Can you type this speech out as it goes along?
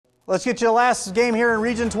Let's get you the last game here in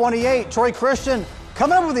Region 28. Troy Christian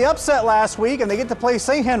coming up with the upset last week, and they get to play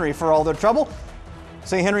St. Henry for all their trouble.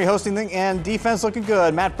 St. Henry hosting the, and defense looking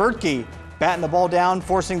good. Matt Bertke batting the ball down,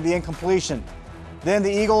 forcing the incompletion. Then the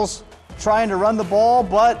Eagles trying to run the ball,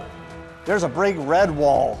 but there's a big red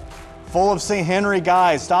wall full of St. Henry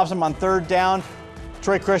guys. Stops them on third down.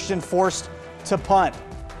 Troy Christian forced to punt.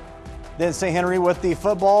 Then St. Henry with the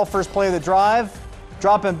football, first play of the drive,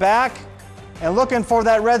 dropping back and looking for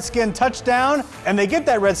that Redskin touchdown, and they get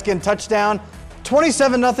that Redskin touchdown.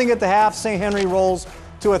 27-0 at the half. St. Henry rolls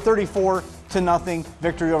to a 34-0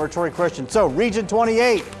 victory over Troy Christian. So Region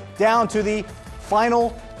 28 down to the final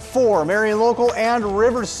four. Marion Local and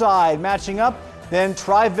Riverside matching up. Then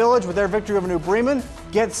Tri-Village with their victory over New Bremen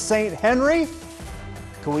gets St. Henry.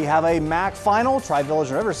 Could we have a MAC final? Tri-Village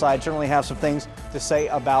and Riverside certainly have some things to say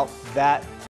about that